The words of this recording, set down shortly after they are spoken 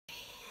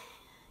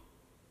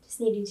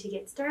needing to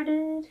get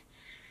started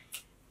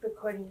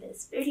recording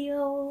this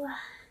video.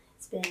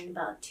 It's been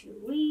about 2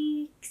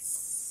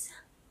 weeks.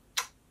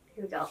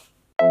 Here we go.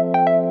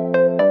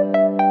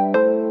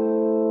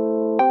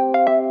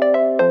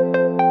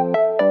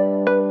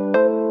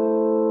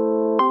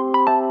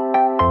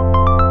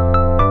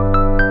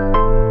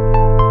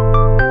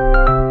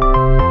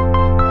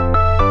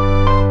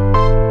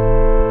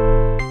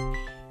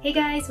 Hey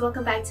guys,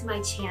 welcome back to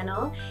my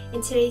channel.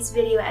 In today's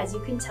video, as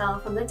you can tell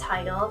from the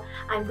title,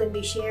 I'm going to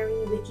be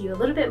sharing with you a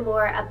little bit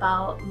more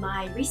about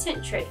my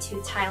recent trip to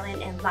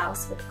Thailand and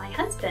Laos with my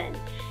husband.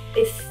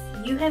 If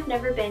you have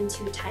never been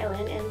to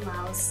Thailand and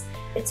Laos,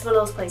 it's one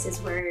of those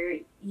places where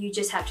you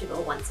just have to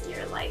go once in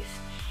your life.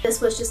 This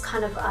was just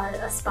kind of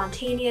a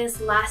spontaneous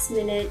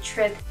last-minute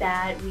trip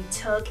that we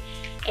took,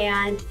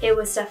 and it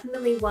was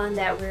definitely one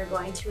that we're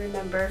going to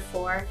remember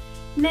for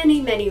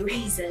many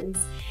reasons.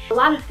 A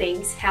lot of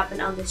things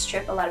happened on this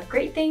trip, a lot of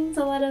great things,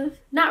 a lot of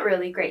not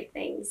really great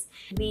things.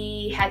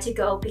 We had to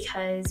go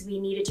because we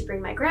needed to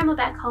bring my grandma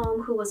back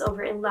home, who was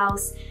over in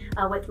Laos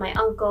with my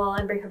uncle,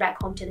 and bring her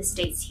back home to the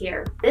States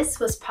here. This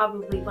was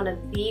probably one of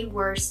the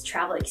worst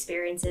travel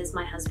experiences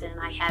my husband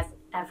and I have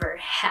ever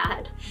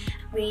had.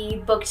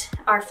 We booked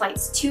our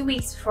flights 2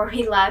 weeks before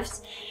we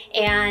left,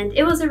 and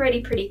it was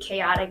already pretty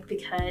chaotic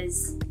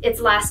because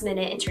it's last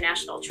minute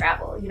international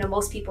travel. You know,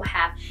 most people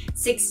have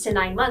 6 to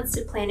 9 months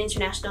to plan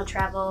international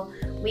travel.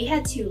 We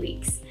had 2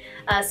 weeks.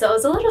 So it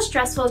was a little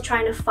stressful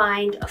trying to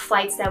find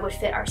flights that would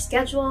fit our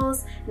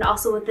schedules and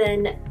also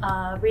within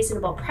a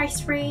reasonable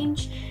price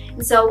range.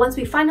 And so once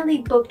we finally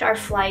booked our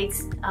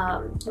flights,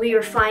 we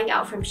were flying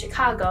out from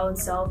Chicago, and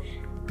so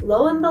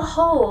lo and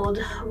behold,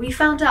 we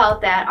found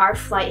out that our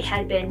flight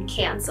had been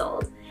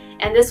canceled.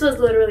 And this was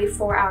literally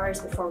 4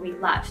 hours before we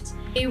left.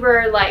 We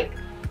were like,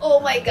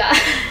 oh my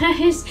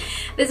gosh,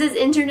 this is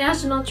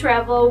international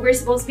travel. We're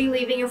supposed to be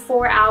leaving in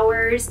 4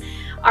 hours.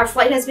 Our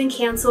flight has been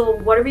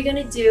canceled. What are we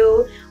gonna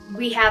do?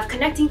 We have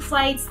connecting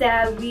flights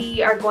that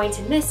we are going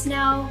to miss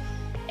now.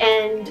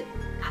 And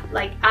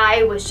like,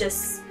 I was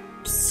just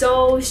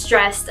so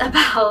stressed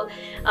about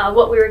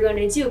what we were going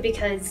to do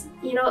because,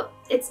 you know,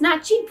 it's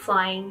not cheap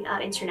flying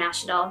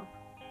international.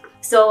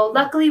 So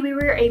luckily we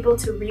were able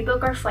to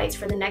rebook our flights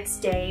for the next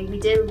day. We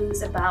did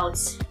lose about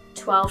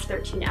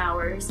 12-13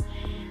 hours.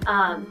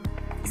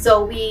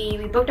 So we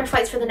booked our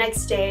flights for the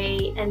next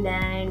day, and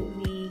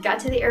then we got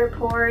to the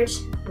airport.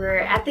 We're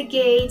at the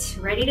gate,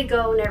 ready to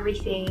go and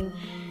everything.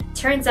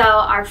 Turns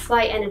out our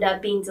flight ended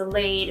up being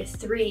delayed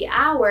 3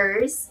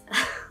 hours.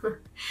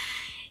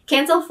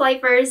 Canceled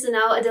flight first, and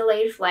now a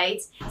delayed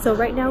flight. So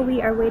right now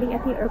we are waiting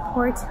at the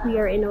airport. We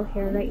are in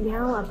O'Hare right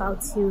now,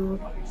 about to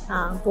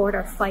board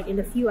our flight in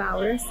a few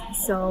hours.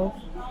 So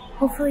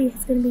hopefully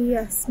it's going to be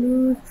a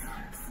smooth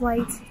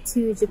flight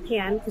to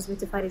Japan, because we have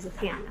to fly to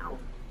Japan now.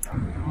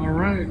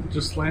 Alright,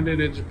 just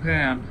landed in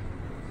Japan.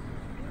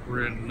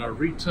 We're in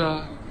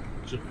Narita,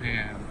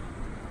 Japan.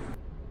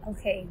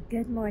 Okay,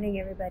 good morning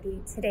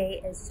everybody.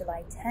 Today is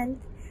July 10th.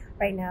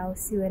 Right now,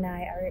 Sue and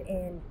I are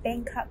in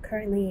Bangkok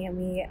currently, and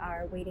we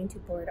are waiting to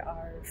board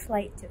our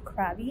flight to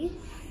Krabi.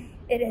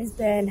 It has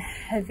been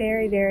a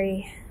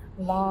very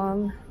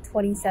long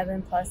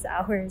 27 plus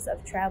hours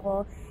of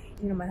travel.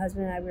 You know, my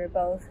husband and I were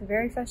both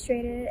very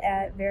frustrated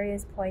at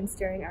various points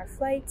during our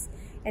flights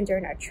and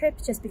during our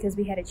trips, just because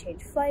we had to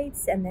change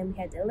flights, and then we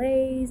had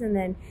delays, and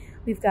then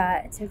we've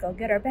got to go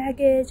get our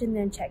baggage and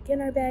then check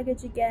in our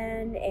baggage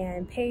again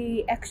and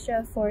pay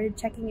extra for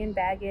checking in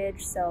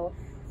baggage. So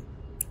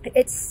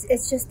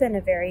it's just been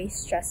a very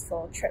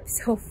stressful trip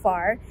so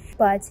far,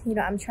 but you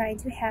know, I'm trying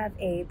to have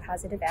a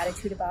positive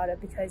attitude about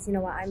it because, you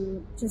know what,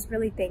 I'm just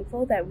really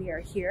thankful that we are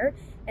here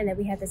and that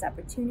we have this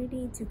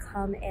opportunity to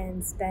come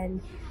and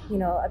spend, you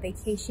know, a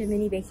vacation,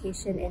 mini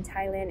vacation in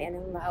Thailand and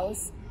in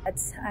Laos.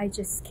 I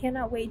just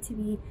cannot wait to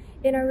be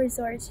in our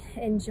resort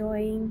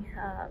enjoying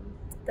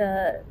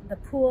the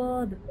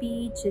pool, the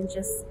beach, and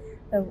just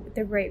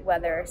the great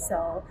weather.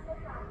 So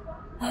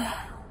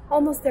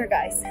almost there,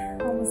 guys,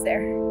 almost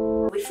there.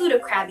 We flew to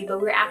Krabi, but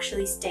we were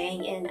actually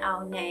staying in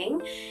Ao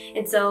Nang,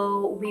 and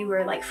so we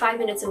were like 5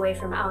 minutes away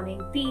from Ao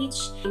Nang Beach,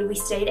 and we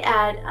stayed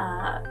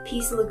at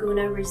Peace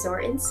Laguna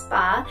Resort and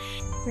Spa.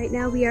 Right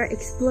now we are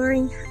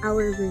exploring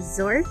our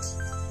resort,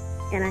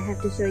 and I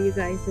have to show you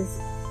guys this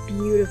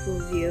beautiful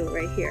view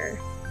right here.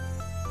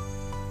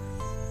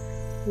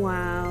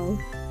 Wow.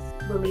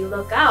 When we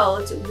look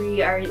out,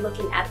 we are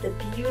looking at the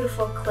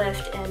beautiful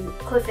cliff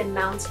and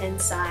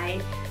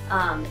mountainside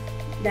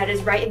that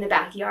is right in the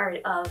backyard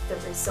of the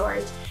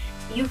resort.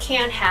 You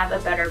can't have a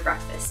better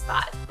breakfast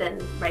spot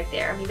than right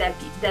there. I mean,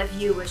 that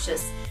view was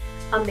just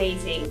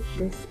amazing.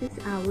 This is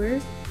our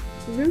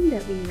room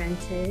that we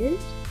rented.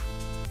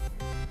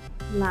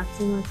 Lots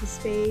and lots of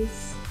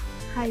space,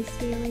 high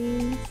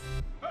ceilings.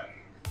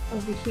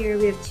 Over here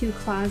we have 2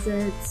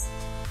 closets,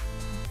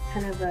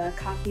 kind of a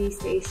coffee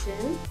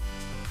station,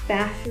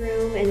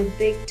 bathroom, and a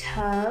big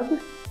tub.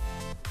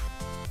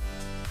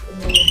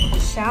 And the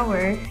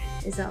shower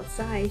is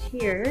outside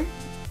here.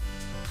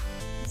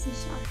 This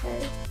is shower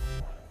head.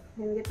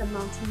 And we get the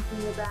mountain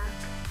from the back.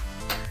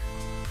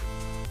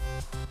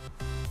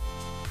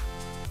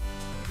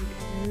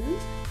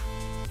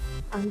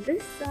 on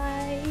this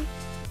side.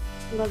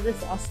 I love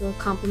this, also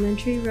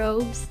complimentary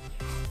robes.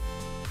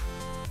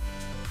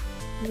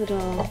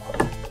 Little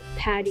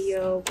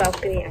patio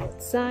balcony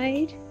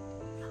outside.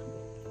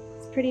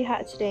 It's pretty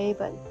hot today,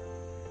 but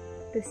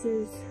this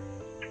is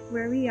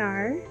where we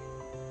are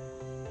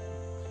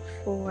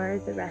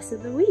for the rest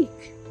of the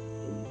week.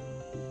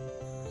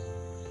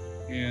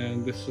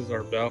 And this is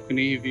our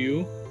balcony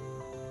view.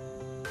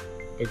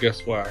 But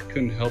guess what? I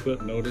couldn't help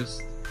it notice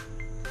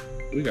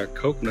we got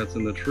coconuts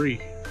in the tree.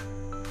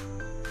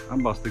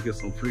 I'm about to get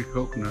some free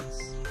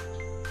coconuts.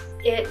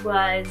 It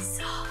was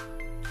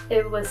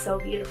so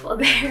beautiful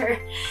there.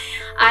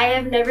 I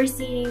have never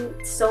seen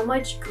so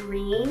much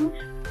green,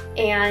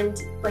 and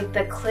like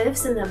the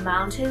cliffs and the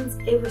mountains,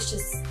 it was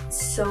just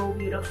so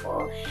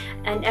beautiful.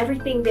 And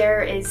everything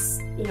there is,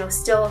 you know,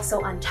 still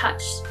so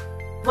untouched.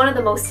 One of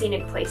the most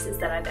scenic places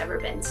that I've ever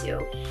been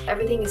to.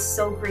 Everything is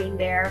so green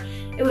there.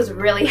 It was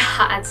really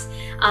hot.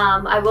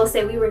 I will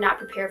say we were not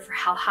prepared for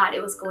how hot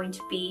it was going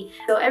to be.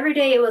 So every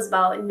day it was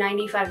about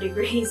 95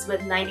 degrees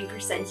with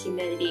 90%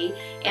 humidity.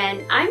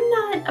 And I'm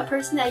not a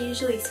person that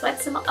usually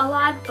sweats a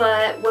lot,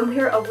 but when we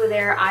were over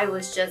there, I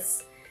was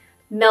just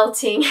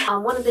melting.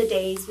 On one of the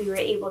days, we were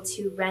able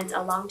to rent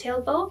a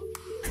longtail boat.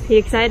 Are you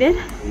excited?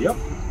 Yep.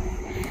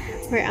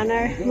 We're on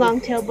our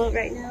longtail boat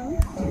right now.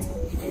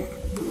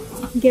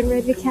 Getting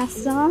ready to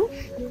cast off,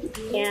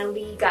 and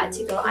we got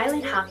to go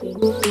island hopping.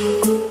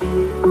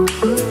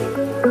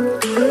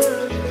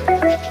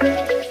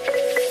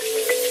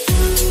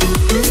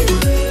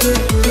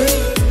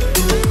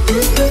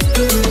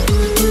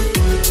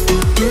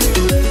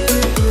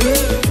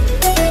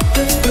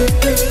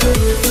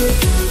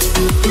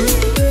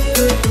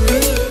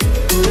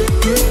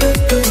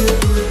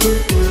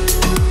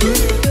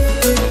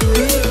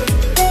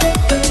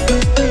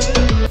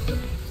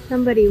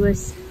 Somebody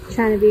was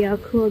trying to be all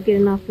cool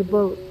getting off the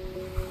boat,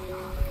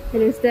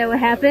 and instead what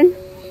happened?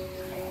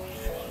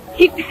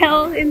 He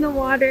fell in the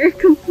water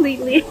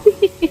completely.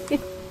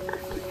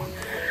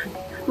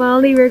 My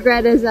only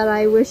regret is that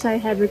I wish I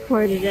had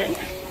recorded it.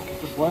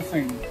 It's a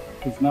blessing,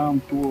 because now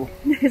I'm cool.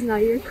 Because now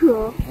you're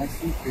cool. I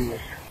see cool.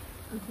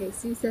 Okay,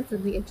 Sue said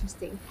something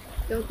interesting.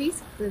 Don't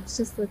these cliffs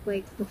just look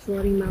like the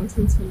floating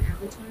mountains from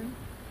Avatar?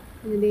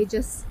 And then they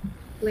just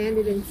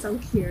landed and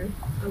sunk here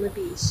on the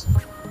beach.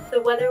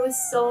 The weather was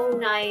so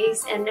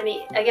nice, and I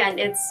mean, again,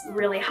 it's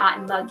really hot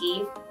and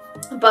muggy,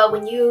 but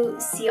when you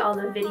see all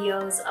the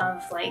videos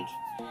of like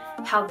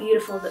how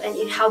beautiful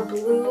and how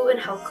blue and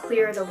how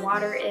clear the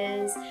water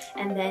is,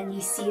 and then you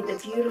see the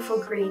beautiful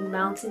green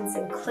mountains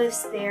and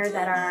cliffs there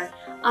that are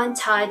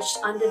untouched,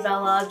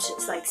 undeveloped,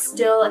 it's like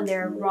still in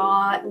their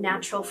raw,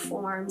 natural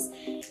forms.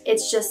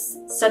 It's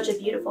just such a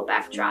beautiful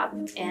backdrop,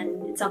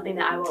 and it's something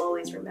that I will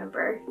always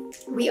remember.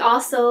 We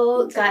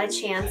also got a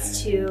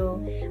chance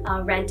to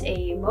rent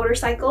a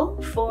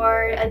motorcycle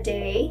for a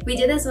day. We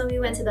did this when we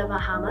went to the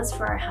Bahamas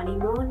for our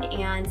honeymoon,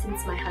 and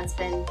since my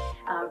husband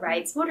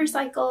rides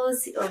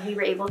motorcycles, we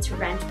were able to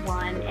rent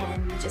one,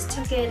 and we just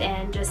took it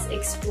and just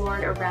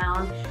explored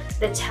around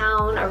the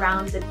town,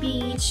 around the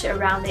beach,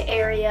 around the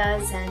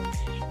areas, and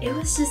it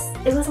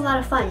was a lot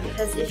of fun,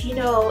 because if you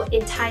know,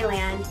 in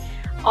Thailand,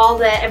 all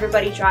that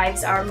everybody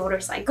drives are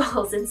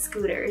motorcycles and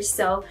scooters.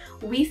 So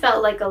we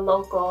felt like a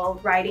local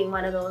riding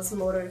one of those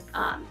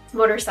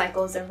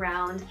motorcycles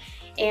around,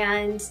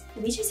 and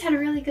we just had a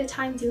really good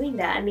time doing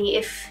that. I mean,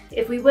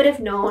 if we would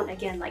have known,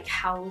 again, like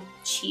how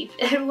cheap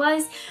it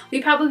was,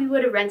 we probably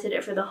would have rented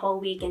it for the whole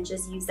week and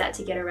just used that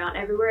to get around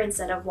everywhere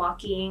instead of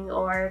walking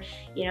or,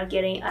 you know,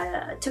 getting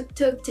a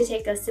tuk-tuk to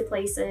take us to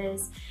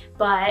places.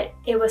 But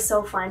it was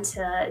so fun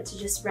to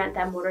just rent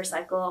that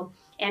motorcycle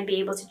and be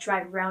able to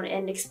drive around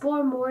and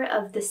explore more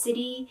of the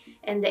city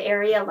and the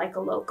area like a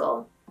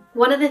local.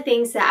 One of the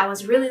things that I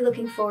was really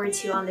looking forward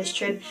to on this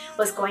trip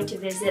was going to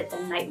visit the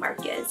night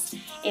markets.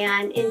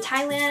 And in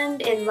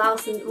Thailand, in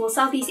Laos, and well,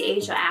 Southeast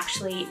Asia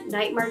actually,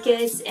 night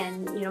markets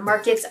and, you know,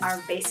 markets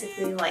are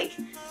basically like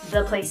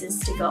the places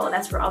to go.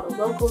 That's where all the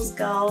locals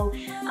go.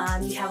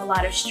 You have a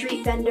lot of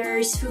street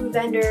vendors, food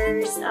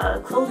vendors,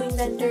 clothing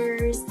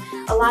vendors,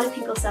 a lot of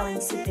people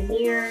selling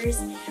souvenirs.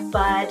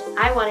 But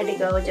I wanted to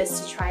go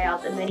just to try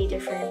out the many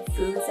different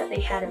foods that they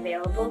had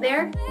available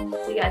there.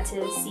 We got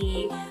to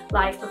see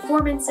live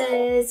performances.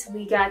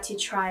 We got to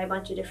try a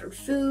bunch of different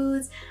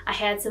foods. I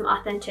had some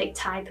authentic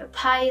Thai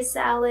papaya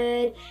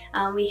salad.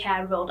 We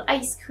had rolled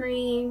ice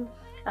cream,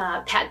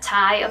 pad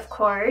Thai, of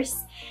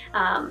course.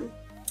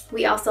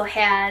 We also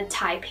had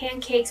Thai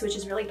pancakes, which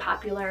is really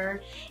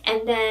popular.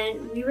 And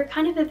then we were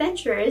kind of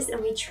adventurous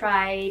and we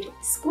tried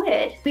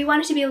squid. We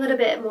wanted to be a little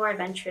bit more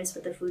adventurous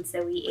with the foods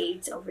that we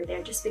ate over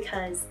there, just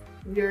because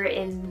we're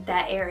in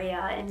that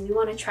area and we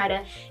want to try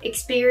to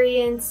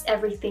experience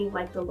everything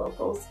like the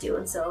locals do.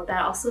 And so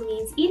that also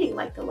means eating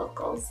like the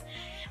locals.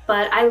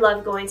 But I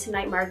love going to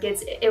night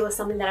markets. It was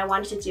something that I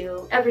wanted to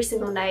do every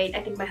single night. I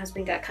think my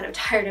husband got kind of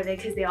tired of it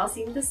because they all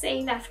seemed the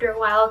same after a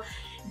while.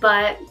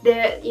 But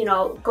you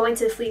know, going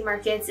to the flea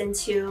markets and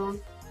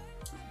to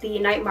the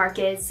night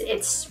markets,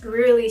 it's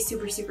really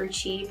super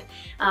cheap.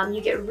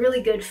 You get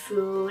really good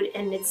food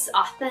and it's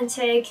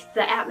authentic.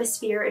 The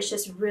atmosphere is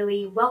just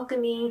really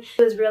welcoming.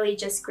 It was really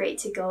just great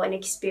to go and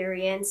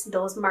experience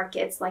those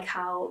markets like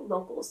how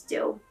locals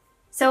do.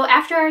 So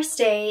after our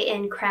stay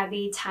in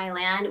Krabi,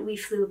 Thailand, we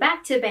flew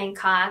back to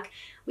Bangkok.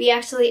 We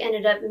actually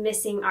ended up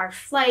missing our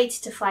flight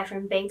to fly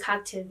from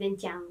Bangkok to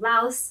Vientiene,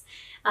 Laos.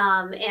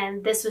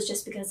 And this was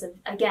just because of,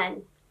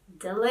 again,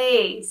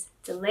 delays.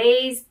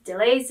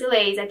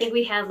 I think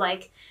we had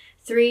like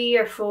 3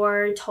 or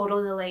 4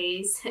 total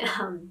delays,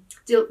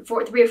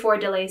 3 or 4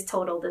 delays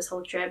total this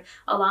whole trip,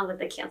 along with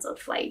the canceled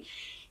flight.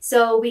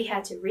 So we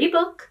had to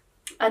rebook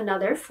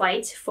another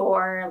flight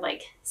for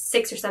like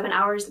 6 or 7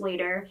 hours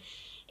later.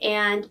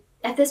 And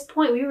at this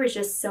point, we were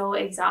just so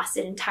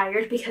exhausted and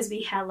tired because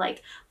we had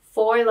like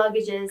 4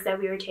 luggages that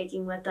we were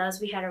taking with us.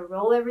 We had to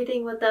roll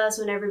everything with us.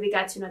 Whenever we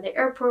got to another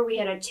airport, we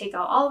had to take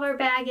out all of our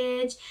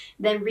baggage,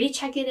 then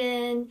recheck it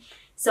in.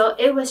 So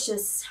it was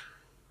just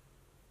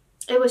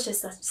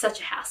such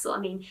a hassle. I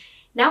mean,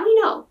 now we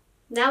know.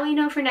 Now we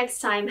know for next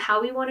time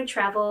how we want to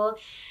travel,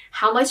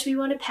 how much we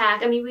want to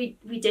pack. I mean,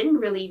 we didn't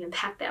really even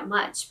pack that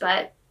much,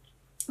 but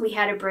we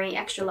had to bring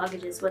extra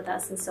luggages with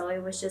us. And so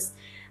it was just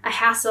a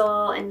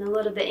hassle and a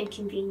little bit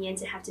inconvenient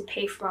to have to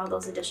pay for all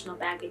those additional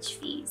baggage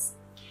fees.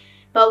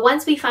 But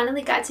once we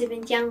finally got to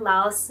Vientiene,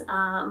 Laos,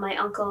 my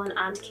uncle and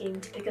aunt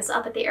came to pick us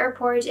up at the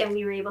airport and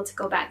we were able to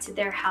go back to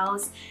their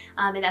house,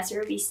 and that's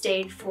where we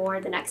stayed for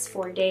the next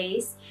 4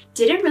 days.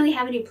 Didn't really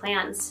have any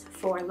plans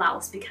for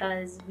Laos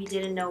because we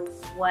didn't know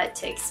what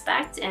to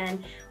expect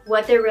and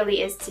what there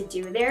really is to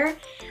do there.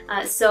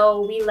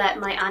 So we let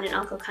my aunt and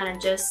uncle kind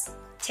of just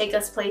take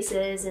us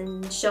places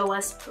and show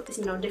us,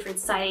 you know, different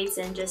sites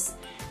and just,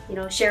 you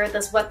know, share with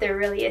us what there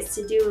really is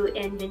to do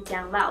in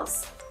Vientiene,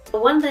 Laos.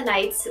 One of the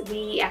nights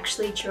we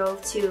actually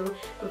drove to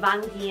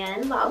Vang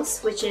Vieng,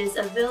 Laos, which is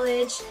a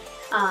village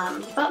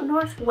about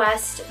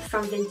northwest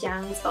from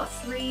Vientiane. It's about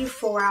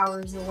 3-4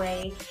 hours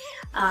away.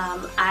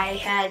 I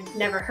had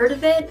never heard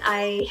of it.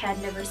 I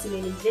had never seen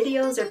any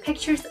videos or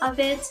pictures of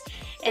it.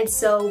 And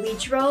so we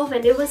drove,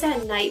 and it was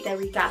at night that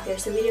we got there,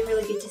 so we didn't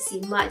really get to see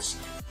much.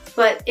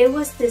 But it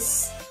was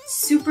this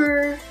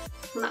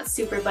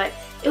but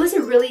it was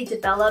a really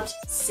developed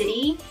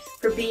city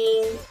for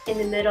being in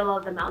the middle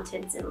of the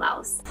mountains in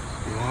Laos.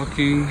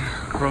 Walking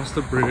across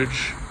the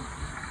bridge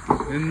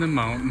in the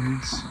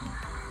mountains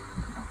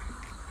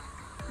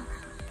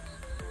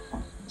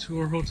to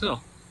our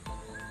hotel.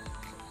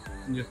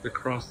 You have to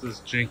cross this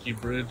janky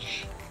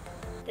bridge.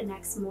 The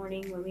next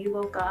morning when we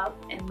woke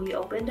up and we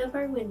opened up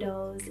our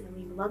windows and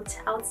we looked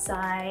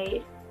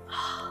outside,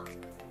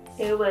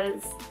 it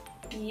was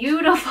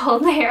beautiful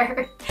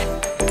there.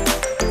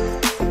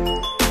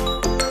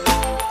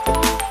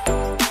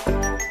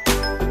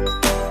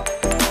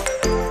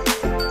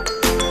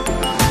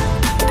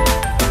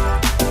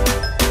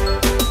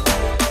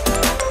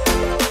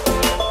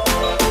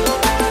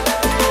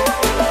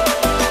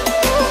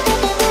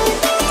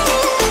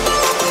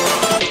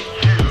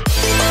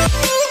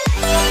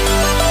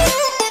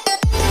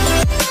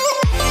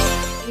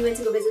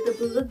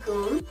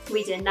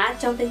 We did not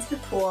jump into the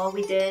pool.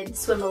 We did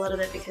swim a little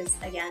bit because,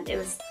 again, it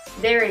was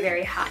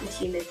very hot and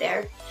humid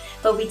there.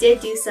 But we did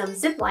do some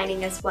zip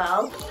lining as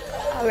well.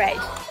 All right,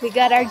 we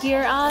got our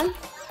gear on,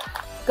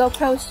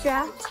 GoPro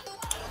strapped,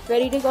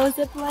 ready to go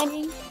zip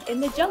lining in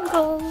the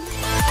jungle.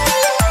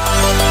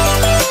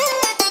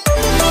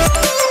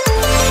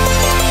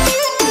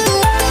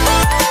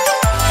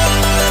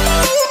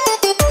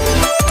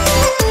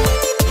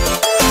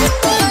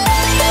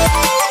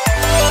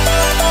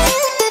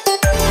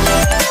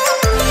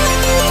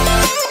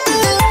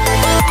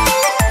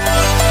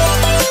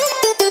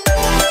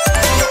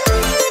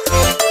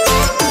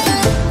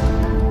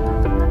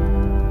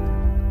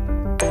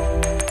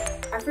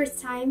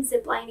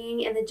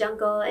 Ziplining in the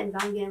jungle in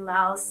Vang Vieng,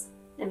 Laos.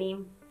 I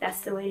mean,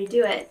 that's the way to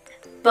do it.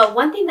 But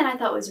one thing that I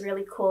thought was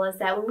really cool is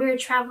that when we were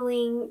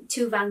traveling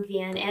to Vang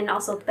Vieng and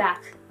also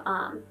back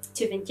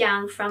to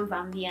Vientiane from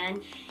Vang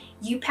Vieng,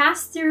 you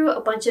pass through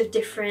a bunch of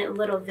different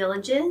little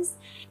villages.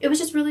 It was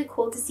just really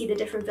cool to see the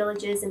different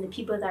villages and the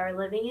people that are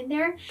living in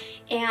there.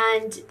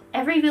 And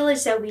every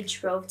village that we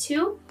drove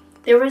to,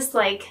 there was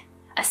like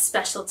a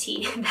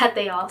specialty that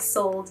they all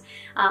sold,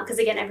 because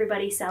again,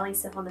 everybody's selling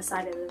stuff on the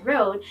side of the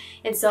road.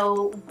 And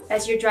so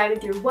as you're driving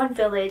through one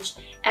village,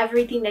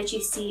 everything that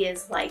you see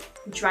is like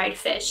dried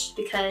fish,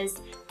 because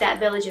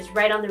that village is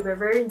right on the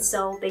river, and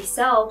so they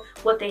sell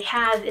what they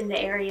have in the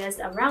areas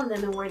around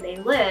them and where they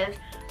live.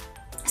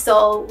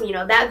 So, you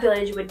know, that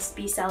village would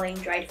be selling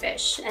dried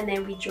fish. And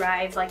then we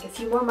drive like a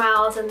few more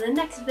miles, and the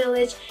next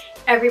village,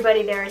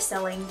 everybody there is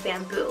selling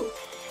bamboo.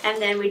 And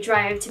then we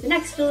drive to the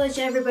next village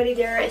and everybody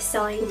there is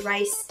selling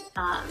rice,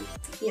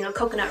 you know,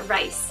 coconut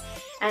rice.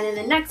 And in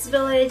the next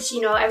village,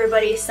 you know,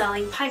 everybody is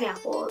selling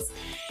pineapples.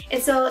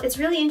 And so it's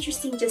really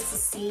interesting just to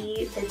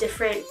see the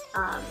different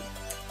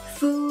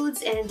foods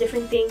foods and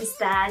different things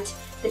that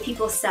the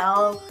people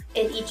sell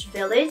in each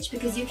village,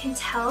 because you can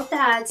tell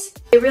that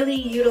they really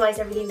utilize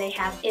everything they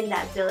have in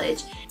that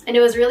village. And it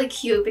was really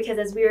cute because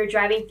as we were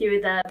driving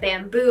through the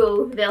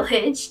bamboo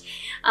village,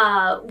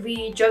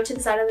 we drove to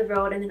the side of the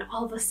road, and then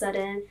all of a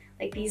sudden,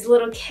 like these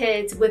little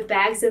kids with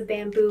bags of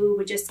bamboo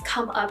would just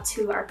come up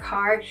to our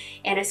car,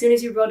 and as soon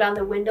as you roll down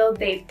the window,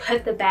 they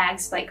put the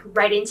bags like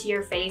right into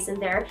your face,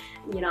 and they're,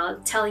 you know,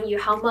 telling you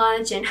how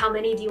much and how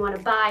many do you want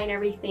to buy and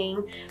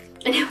everything.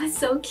 And it was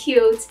so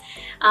cute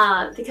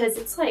because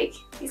it's like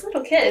these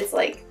little kids,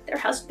 like they're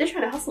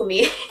trying to hustle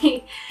me.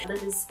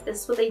 This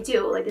is what they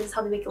do. Like, this is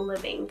how they make a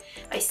living,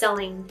 by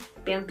selling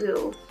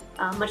bamboo.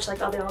 Much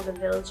like all the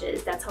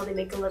villages, that's how they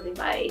make a living,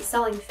 by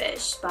selling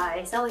fish,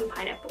 by selling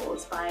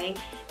pineapples, by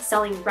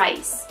selling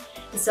rice.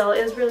 And so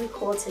it was really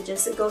cool to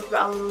just go through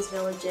all of those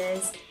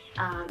villages,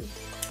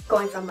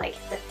 going from like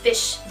the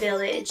fish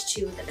village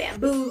to the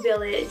bamboo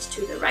village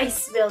to the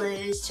rice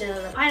village to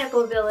the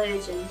pineapple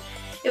village, and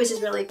it was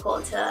just really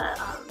cool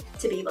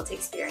to be able to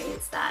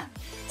experience that.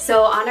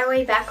 So on our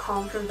way back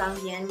home from Vang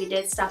Vieng, we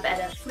did stop at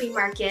a flea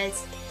market,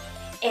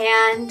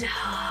 and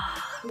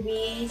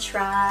we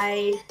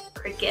tried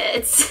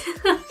crickets.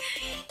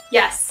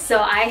 Yes, so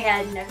I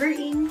had never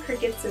eaten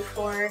crickets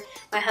before.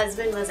 My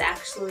husband was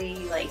actually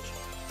like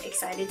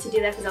excited to do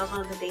that because that was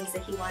one of the things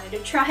that he wanted to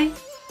try.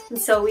 And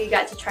so we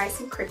got to try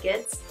some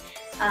crickets.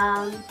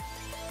 Not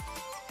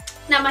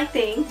my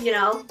thing, you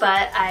know,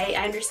 but I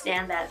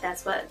understand that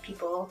that's what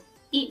people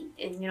eat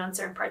in, you know, in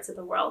certain parts of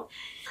the world.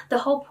 The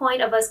whole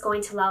point of us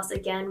going to Laos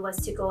again was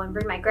to go and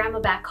bring my grandma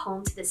back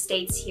home to the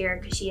States here,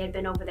 because she had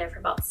been over there for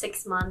about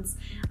 6 months,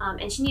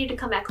 and she needed to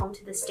come back home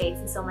to the States.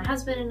 And so my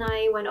husband and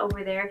I went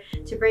over there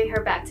to bring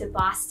her back to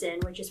Boston,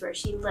 which is where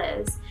she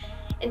lives.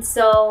 And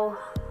so,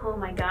 oh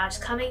my gosh,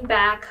 coming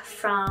back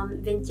from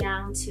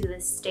Vientiene to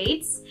the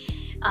States,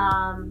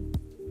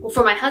 well,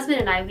 for my husband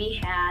and I, we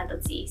had,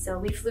 let's see, so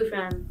we flew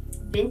from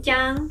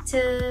Vientiene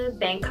to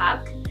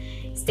Bangkok,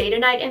 stayed a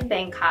night in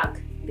Bangkok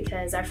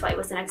because our flight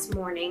was the next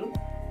morning,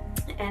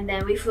 and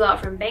then we flew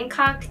out from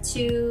Bangkok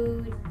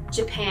to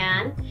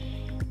Japan,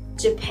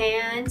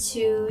 Japan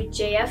to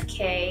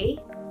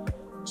JFK,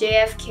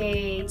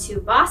 JFK to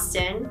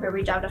Boston, where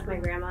we dropped off my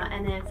grandma,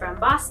 and then from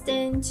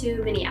Boston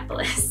to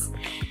Minneapolis.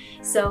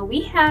 So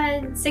we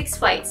had 6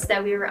 flights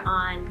that we were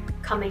on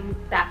coming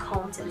back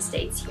home to the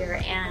States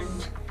here, and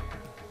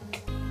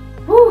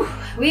whew,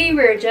 we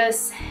were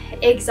just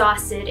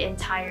exhausted and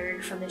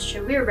tired from this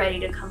trip. We were ready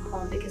to come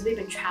home because we've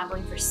been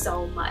traveling for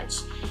so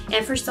much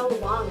and for so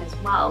long as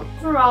well.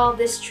 Overall,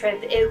 this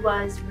trip, it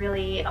was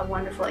really a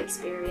wonderful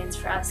experience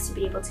for us to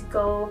be able to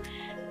go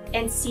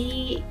and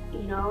see,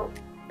 you know,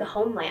 the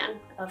homeland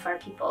of our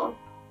people,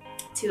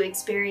 to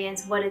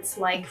experience what it's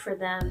like for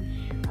them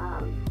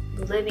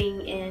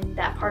living in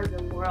that part of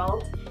the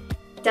world.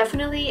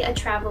 Definitely a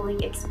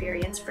traveling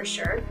experience for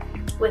sure,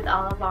 with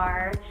all of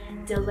our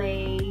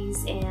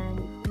delays and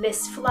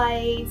missed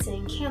flights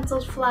and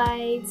canceled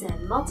flights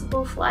and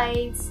multiple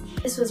flights.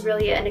 This was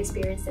really an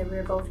experience that we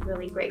were both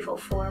really grateful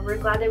for. We're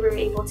glad that we were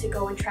able to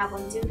go and travel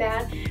and do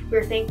that.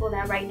 We're thankful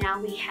that right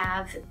now we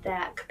have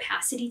that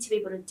capacity to be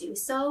able to do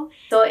so.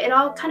 So it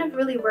all kind of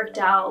really worked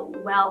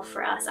out well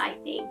for us, I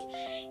think.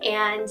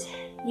 And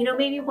you know,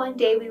 maybe one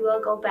day we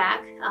will go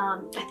back.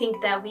 I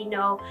think that we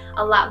know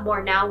a lot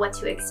more now what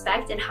to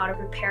expect and how to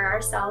prepare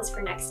ourselves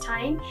for next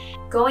time.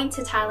 Going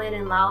to Thailand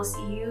and Laos,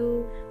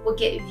 you will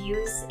get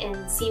views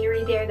and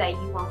scenery there that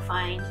you won't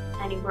find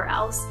anywhere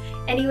else.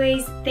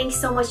 Anyways, thanks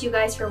so much you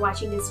guys for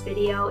watching this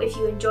video. If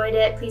you enjoyed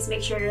it, please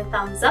make sure to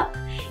thumbs up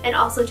and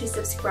also to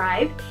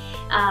subscribe.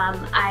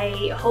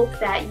 I hope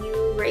that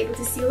you were able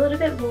to see a little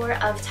bit more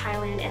of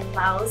Thailand and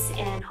Laos,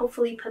 and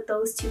hopefully put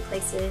those 2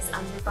 places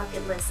on your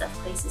bucket list of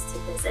places to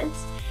visit.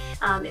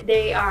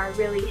 They are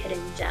really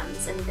hidden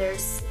gems, and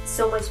there's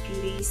so much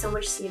beauty, so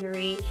much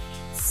scenery,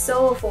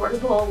 so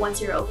affordable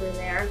once you're over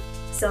there.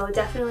 So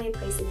definitely a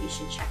place that you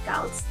should check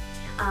out.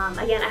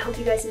 Again, I hope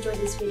you guys enjoyed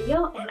this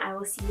video, and I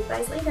will see you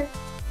guys later.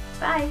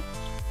 Bye!